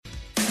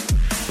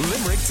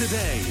Limerick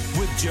Today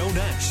with Joe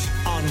Nash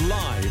on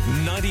Live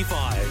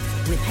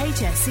 95. With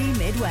HSC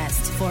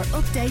Midwest. For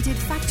updated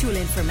factual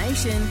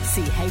information,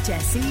 see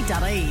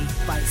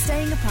hsc.ie. By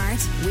staying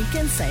apart, we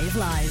can save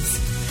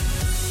lives.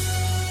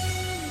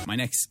 My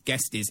next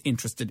guest is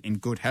interested in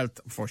good health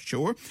for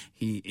sure.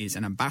 He is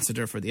an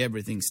ambassador for the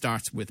Everything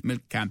Starts With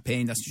Milk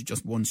campaign. That's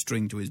just one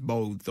string to his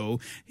bow, though.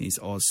 He's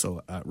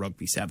also a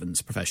Rugby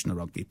Sevens professional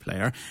rugby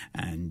player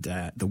and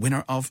the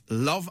winner of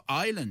Love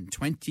Island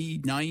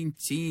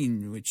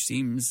 2019, which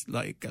seems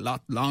like a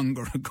lot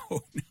longer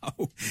ago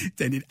now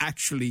than it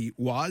actually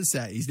was.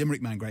 He's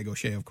Limerick man Greg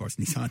O'Shea, of course,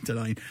 and he's on the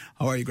line.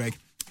 How are you, Greg?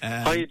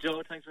 Hi,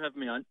 Joe. Thanks for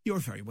having me on. You're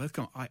very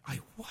welcome. I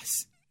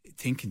was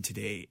thinking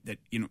today that,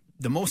 you know,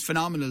 the most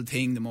phenomenal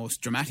thing, the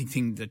most dramatic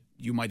thing that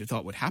you might have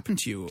thought would happen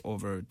to you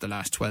over the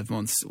last 12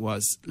 months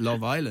was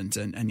Love Island.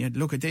 And yet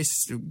look at this,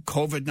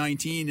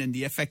 COVID-19 and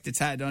the effect it's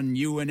had on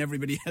you and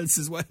everybody else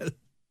as well.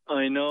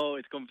 I know,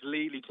 it's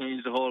completely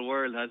changed the whole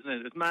world, hasn't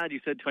it? It's mad you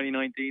said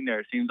 2019 there.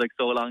 It seems like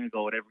so long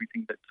ago with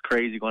everything that's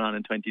crazy going on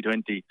in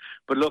 2020.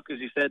 But look, as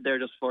you said there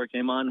just before it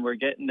came on, we're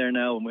getting there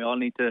now and we all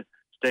need to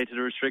stay to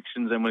the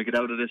restrictions and we'll get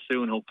out of this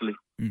soon, hopefully.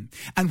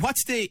 And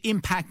what's the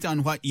impact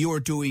on what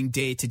you're doing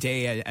day to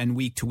day and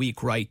week to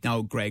week right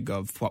now, Greg,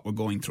 of what we're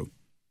going through?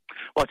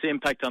 What's the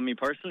impact on me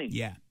personally?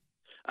 Yeah.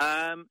 So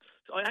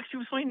I actually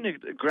was finding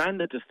it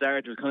grand at the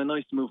start. It was kind of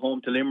nice to move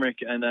home to Limerick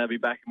and be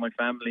back with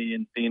my family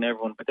and seeing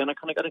everyone. But then I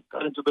kind of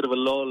got into a bit of a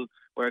lull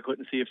where I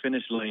couldn't see a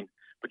finish line.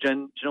 But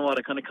then, do you know what?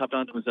 I kind of copped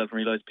onto myself and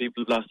realised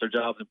people have lost their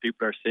jobs and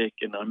people are sick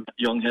and I'm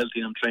young, healthy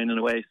and I'm training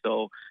away.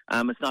 So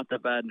it's not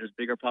that bad and there's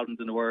bigger problems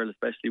in the world,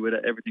 especially with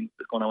everything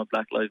that's going on with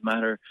Black Lives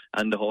Matter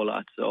and the whole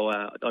lot. So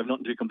I've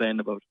nothing to complain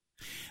about.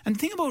 And the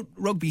thing about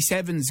Rugby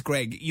Sevens,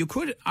 Greg, you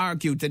could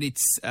argue that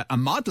it's a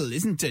model,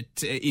 isn't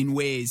it, in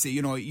ways?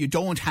 You know, you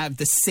don't have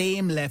the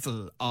same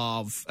level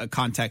of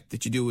contact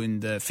that you do in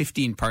the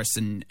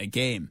 15-person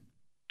game.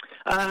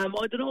 I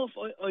don't know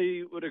if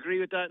I would agree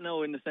with that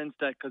now, in the sense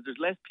that because there's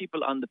less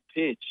people on the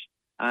pitch,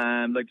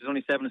 like there's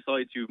only 7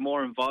 sides, you have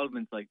more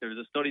involvement. Like there was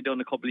a study done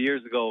a couple of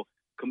years ago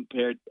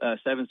compared a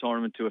sevens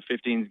tournament to a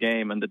 15s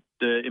game, and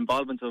the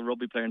involvement of a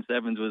rugby player in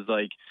sevens was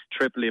like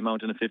triple the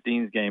amount in a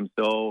 15s game.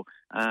 So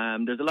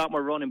there's a lot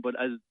more running,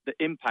 but as the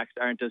impacts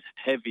aren't as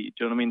heavy.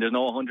 Do you know what I mean? There's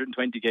no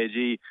 120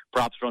 kg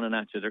props running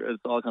at you.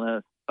 It's all kind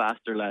of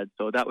faster lads.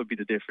 So that would be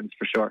the difference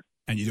for sure.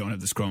 And you don't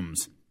have the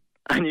scrums.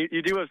 And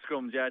you do have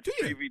scrums, yeah. It's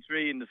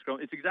 3v3 in the scrum.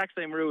 It's the exact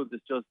same rules.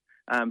 It's just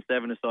 7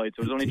 aside.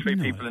 So there's only 3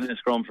 people in a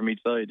scrum from each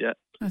side, yeah.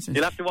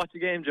 You'll have to watch the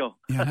game, Joe.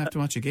 Yeah, I'll have to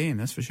watch a game,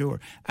 that's for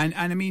sure. And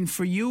I mean,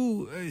 for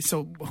you,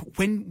 so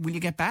when will you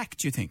get back,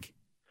 do you think?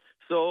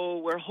 So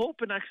we're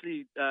hoping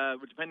actually,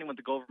 depending on what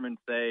the government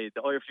say,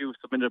 the IRFU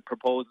submitted a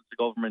proposal to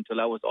government to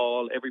allow us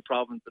every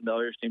province and the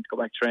Irish team to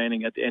go back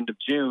training at the end of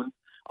June,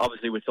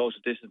 obviously with social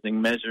distancing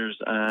measures.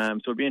 So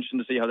it'll be interesting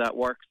to see how that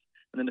works.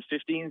 And then the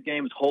 15s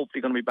game is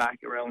hopefully going to be back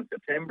around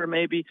September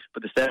maybe,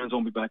 but the 7s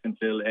won't be back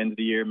until the end of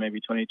the year, maybe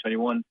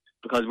 2021,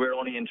 because we're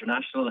only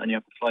international and you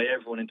have to fly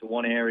everyone into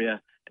one area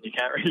and you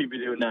can't really be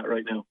doing that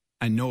right now.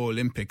 And no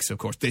Olympics, of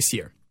course, this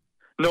year.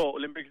 No,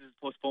 Olympics is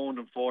postponed,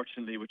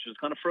 unfortunately, which was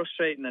kind of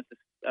frustrating at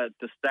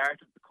the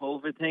start of the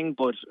COVID thing,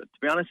 but to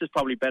be honest, it's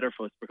probably better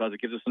for us because it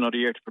gives us another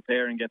year to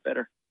prepare and get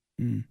better.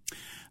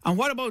 And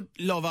what about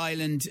Love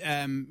Island?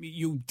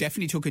 You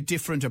definitely took a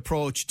different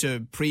approach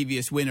to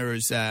previous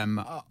winners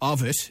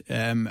of it,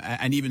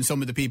 and even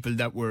some of the people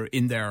that were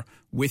in there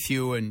with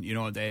you, and you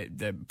know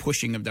the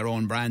pushing of their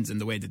own brands and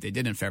the way that they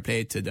did, and fair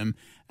play to them.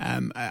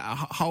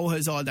 How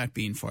has all that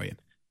been for you?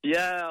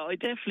 Yeah, I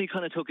definitely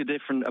kind of took a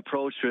different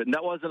approach to it, and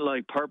that wasn't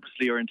like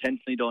purposely or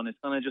intentionally done. It's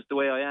kind of just the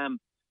way I am.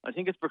 I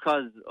think it's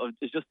because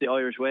it's just the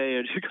Irish way.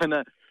 I just kind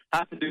of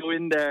happened to go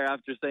in there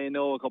after saying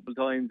no a couple of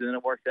times, and then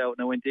it worked out,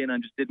 and I went in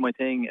and just did my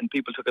thing, and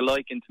people took a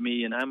liking to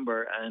me and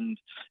Amber. And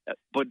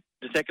but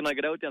the second I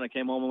got out there, I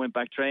came home and went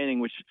back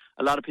training, which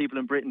a lot of people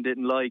in Britain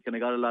didn't like, and I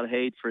got a lot of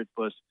hate for it.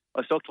 But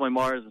I stuck to my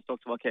morals and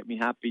stuck to what kept me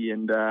happy,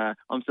 and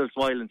I'm still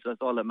smiling, so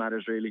that's all that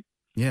matters, really.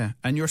 Yeah.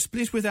 And your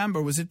split with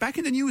Amber, was it back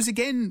in the news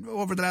again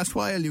over the last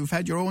while? You've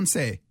had your own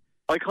say.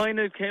 I kind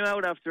of came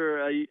out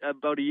after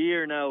about a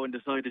year now and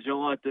decided, you know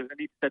what, I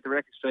need to set the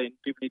record straight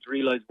and people need to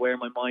realise where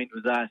my mind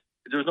was at.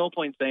 There was no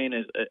point saying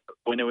it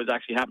when it was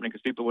actually happening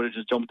because people would have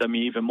just jumped at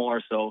me even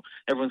more. So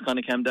everyone's kind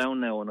of calmed down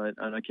now,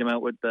 and I came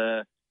out with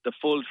the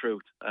full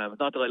truth. It's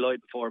not that I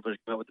lied before, but I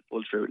came out with the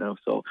full truth now.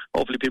 So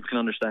hopefully people can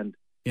understand.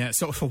 Yeah,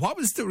 so what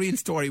was the real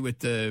story with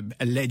the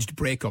alleged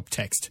breakup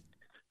text?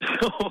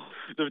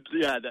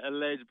 The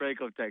alleged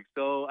breakup text.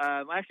 So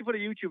I actually put a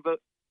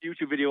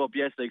YouTube video up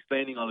yesterday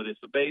explaining all of this.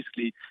 But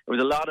basically, it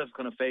was a lot of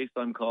kind of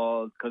FaceTime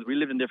calls because we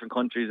lived in different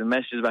countries and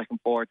messages back and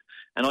forth.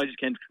 And I just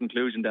came to the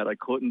conclusion that I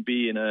couldn't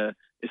be in a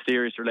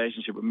serious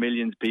relationship with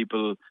millions of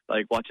people,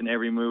 like watching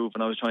every move.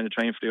 And I was trying to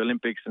train for the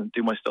Olympics and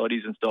do my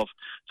studies and stuff.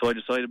 So I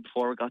decided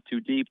before it got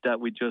too deep that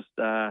we'd just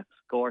go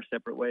our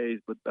separate ways.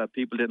 But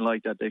people didn't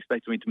like that. They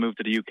expected me to move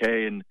to the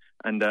UK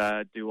and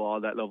do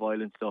all that Love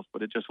Island stuff.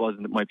 But it just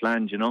wasn't my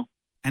plans, you know.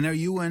 And are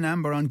you and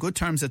Amber on good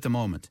terms at the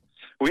moment?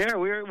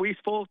 We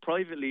spoke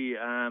privately,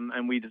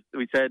 and we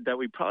said that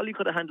we probably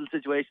could have handled the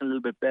situation a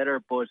little bit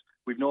better, but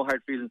we've no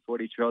hard feelings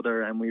toward each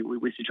other, and we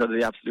wish each other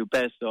the absolute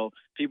best. So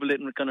people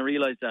didn't kind of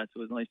realise that.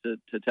 So it was nice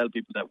to tell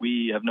people that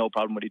we have no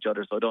problem with each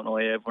other. So I don't know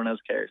why everyone else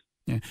cares.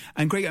 Yeah.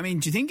 And Greg, I mean,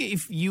 do you think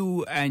if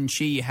you and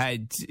she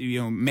had,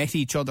 met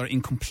each other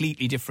in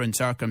completely different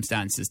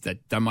circumstances, that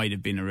there might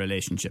have been a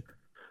relationship?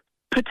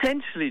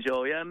 Potentially,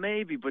 Joe. Yeah,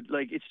 maybe. But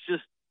it's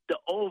just the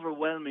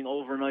overwhelming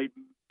overnight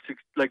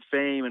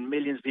fame and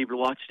millions of people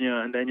watching you,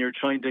 and then you're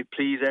trying to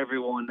please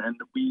everyone, and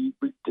we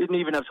didn't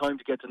even have time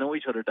to get to know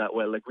each other that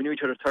well. We knew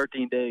each other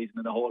 13 days, and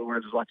then the whole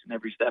world was watching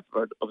every step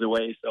of the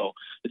way. So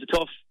it's a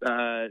tough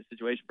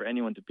situation for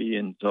anyone to be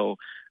in. So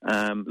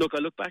I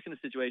look back in the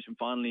situation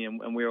fondly,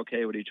 and we're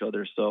okay with each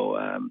other. So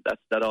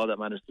that's all that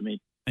matters to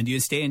me. And do you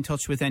stay in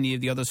touch with any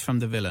of the others from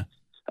the villa?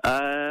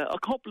 A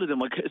couple of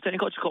them. I stay in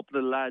touch with a couple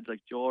of the lads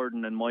like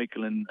Jordan and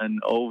Michael and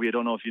Ovi. I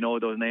don't know if you know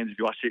those names if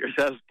you watched it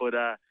yourself, but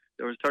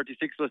there was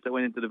 36 of us that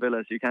went into the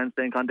villa, so you can't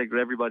stay in contact with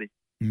everybody.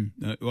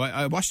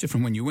 I watched it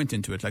from when you went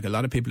into it, like a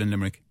lot of people in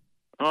Limerick.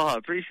 Oh, I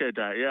appreciate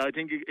that. Yeah, I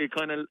think it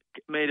kind of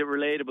made it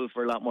relatable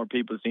for a lot more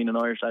people seeing an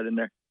Irish lad in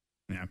there.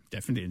 Yeah,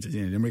 definitely. It's a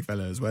Limerick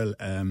fella as well.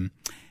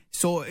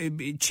 So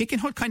Chicken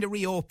Hut kind of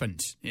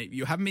reopened.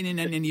 You haven't been in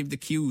any of the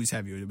queues,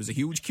 have you? There was a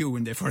huge queue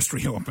when they first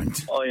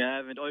reopened. Oh, you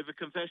haven't? I have a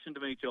confession to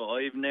make, Joe.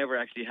 I've never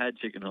actually had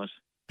Chicken Hut.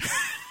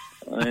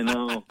 I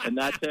know, and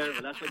that's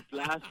terrible. That's like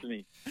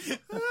blasphemy.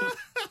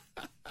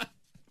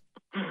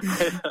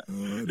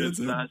 That's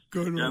a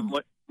good one. Yeah,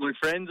 my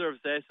friends are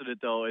obsessed with it,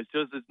 though. It's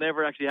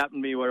never actually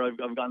happened to me where I've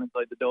gone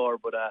inside the door,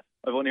 but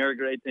I've only heard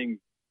great things.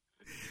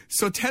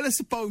 So tell us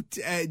about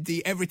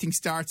the Everything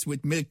Starts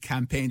with Milk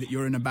campaign that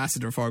you're an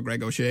ambassador for,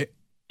 Greg O'Shea.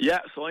 Yeah,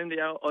 so I'm the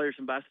Irish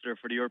ambassador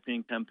for the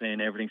European campaign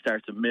Everything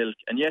Starts with Milk.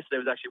 And yesterday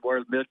was actually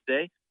World Milk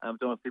Day. I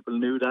don't know if people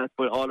knew that,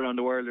 but all around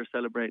the world they're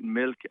celebrating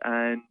milk.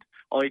 And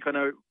I kind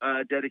of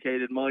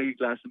dedicated my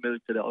glass of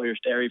milk to the Irish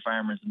dairy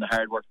farmers and the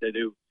hard work they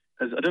do.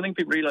 Because I don't think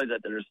people realise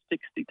that there's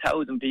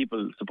 60,000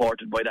 people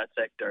supported by that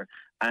sector,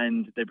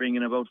 and they bring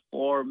in about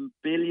 4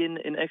 billion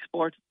in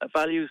export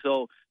value.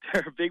 So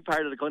they're a big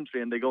part of the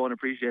country, and they go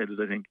unappreciated,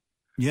 I think.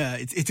 Yeah,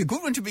 it's a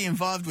good one to be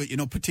involved with,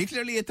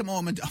 particularly at the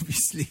moment.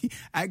 Obviously,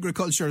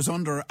 agriculture is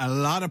under a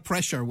lot of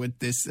pressure with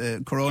this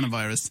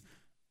coronavirus.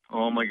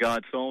 Oh my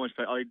God, so much.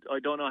 I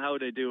don't know how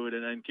they do it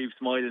and keep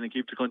smiling and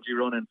keep the country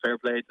running. Fair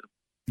play to them.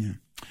 Yeah.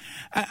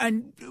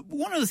 And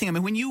one other thing,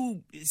 when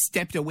you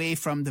stepped away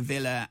from the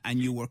villa and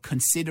you were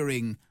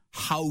considering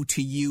how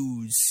to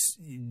use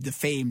the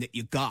fame that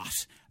you got,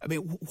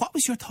 what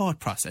was your thought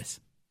process?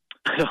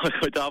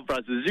 My thought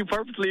process? Did you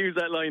purposely use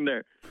that line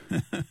there?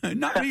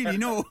 Not really,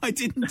 no, I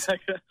didn't.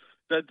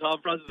 That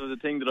thought process was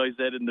a thing that I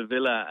said in the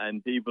villa,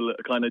 and people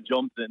kind of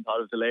jumped in and thought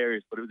it was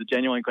hilarious, but it was a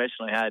genuine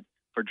question I had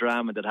for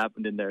drama that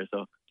happened in there,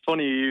 so it's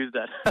funny you used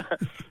that.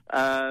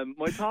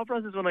 My thought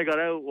process when I got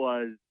out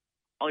was,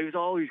 I was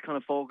always kind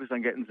of focused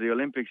on getting to the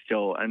Olympics,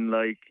 Joe, and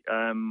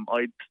I'm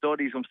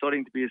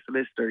studying to be a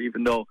solicitor,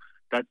 even though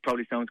that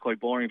probably sounds quite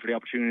boring for the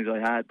opportunities I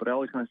had, but I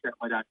always kind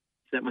of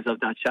set myself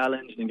that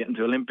challenge and getting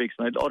to Olympics,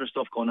 and I had other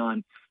stuff going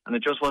on, and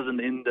it just wasn't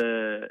in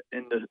the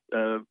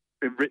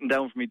written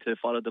down for me to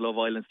follow the Love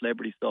Island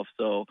celebrity stuff,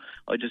 so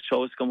I just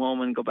chose to come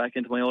home and go back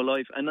into my old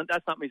life. And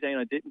that's not me saying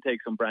I didn't take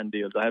some brand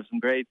deals. I have some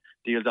great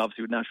deals,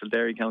 obviously, with National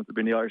Dairy Council,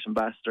 being the Irish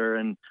ambassador,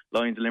 and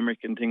Lions of Limerick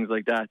and things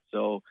like that.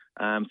 So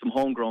some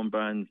homegrown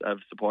brands have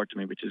supported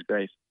me, which is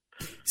great.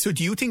 So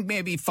do you think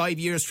maybe 5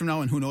 years from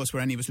now, and who knows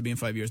where any of us will be in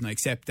 5 years, and I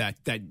accept that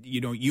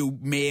you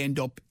may end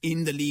up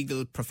in the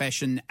legal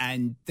profession,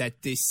 and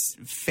that this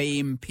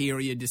fame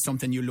period is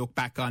something you look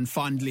back on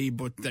fondly,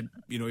 but that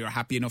you're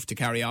happy enough to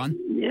carry on?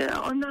 Yeah,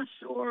 I'm not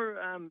sure,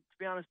 to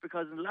be honest,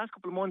 because in the last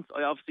couple of months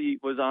I obviously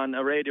was on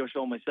a radio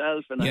show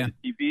myself, and I had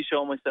a TV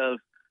show myself,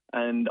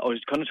 and I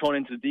was kind of thrown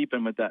into the deep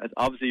end with that.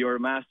 Obviously you're a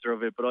master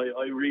of it, but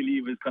I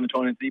really was kind of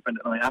thrown into the deep end,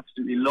 and I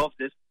absolutely loved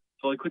it.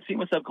 So I could see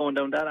myself going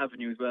down that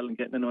avenue as well and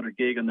getting another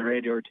gig on the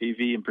radio or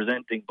TV and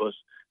presenting. But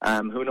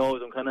who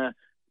knows? I'm kind of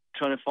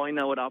trying to find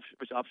out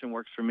which option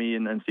works for me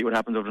and see what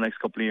happens over the next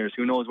couple of years.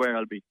 Who knows where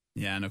I'll be?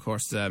 Yeah, and of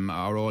course,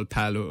 our old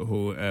pal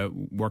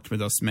who worked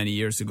with us many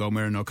years ago,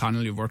 Muireann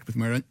O'Connell, you've worked with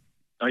Muireann?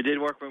 I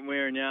did work with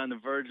Muireann, on the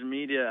Virgin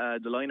Media,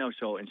 the Lineout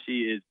show, and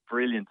she is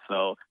brilliant.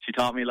 So she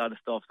taught me a lot of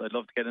stuff. So I'd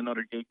love to get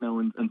another gig now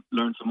and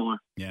learn some more.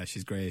 Yeah,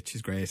 she's great.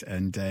 She's great.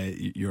 And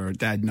your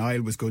dad,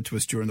 Niall, was good to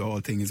us during the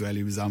whole thing as well.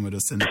 He was on with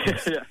us. And of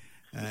course,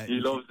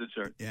 he loves it,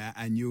 sure. Yeah,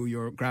 and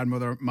your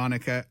grandmother,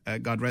 Monica,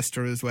 God rest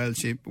her as well.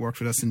 She worked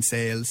with us in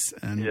sales,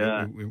 and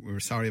we were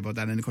sorry about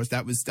that. And of course,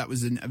 that was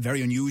a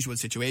very unusual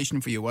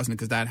situation for you, wasn't it?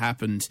 Because that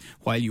happened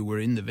while you were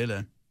in the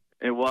villa.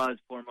 It was,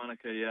 poor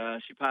Monica, yeah.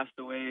 She passed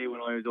away when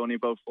I was only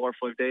about 4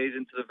 or 5 days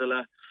into the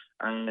villa,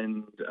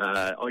 and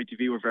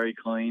ITV were very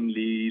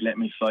kindly let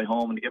me fly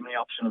home and they gave me the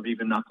option of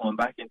even not coming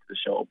back into the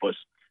show. But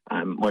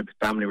my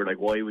family were like,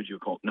 why would you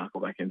not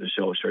go back into the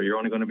show? Sure, you're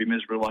only going to be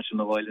miserable watching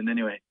Love Island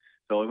anyway.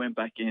 So I went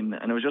back in,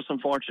 and it was just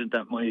unfortunate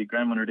that my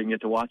grandmother didn't get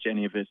to watch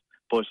any of it.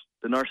 But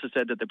the nurses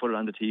said that they put it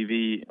on the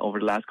TV over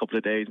the last couple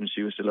of days when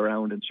she was still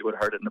around, and she would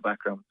have heard it in the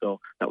background. So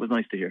that was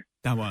nice to hear.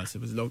 It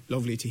was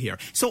lovely to hear.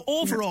 So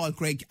overall,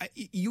 Greg,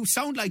 you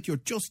sound like you're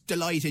just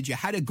delighted. You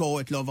had a go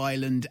at Love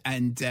Island,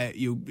 and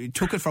you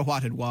took it for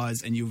what it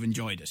was, and you've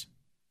enjoyed it.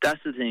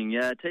 That's the thing,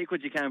 yeah. Take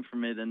what you can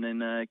from it, and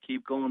then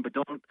keep going. But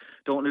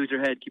don't lose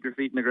your head. Keep your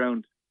feet in the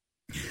ground.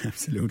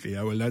 Absolutely,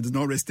 yeah. Well, there's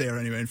no risk there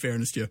anyway, in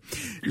fairness to you.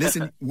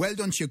 Listen, well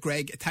done to you,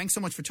 Greg. Thanks so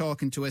much for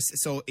talking to us.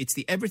 So it's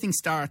the Everything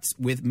Starts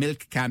with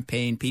Milk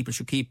campaign. People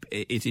should keep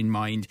it in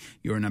mind.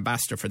 You're an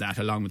ambassador for that,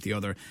 along with the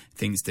other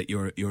things that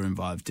you're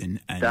involved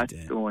in. And, that's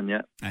going,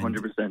 yeah,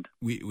 100%.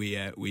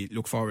 We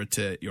look forward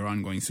to your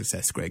ongoing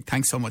success, Greg.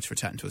 Thanks so much for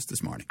chatting to us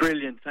this morning.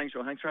 Brilliant. Thanks,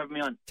 Joe. Thanks for having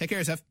me on. Take care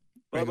of yourself.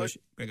 Bye-bye.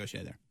 Greg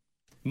O'Shea there.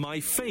 My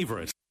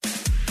favourite.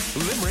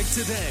 Limerick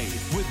Today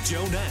with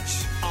Joe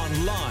Nash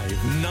on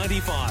Live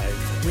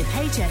 95. With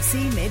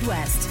HSE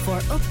Midwest. For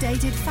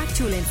updated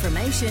factual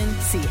information,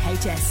 see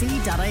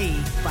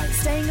hse.ie. By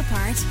staying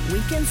apart,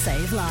 we can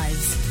save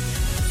lives.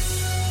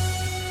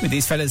 With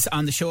these fellas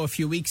on the show a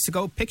few weeks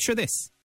ago, picture this.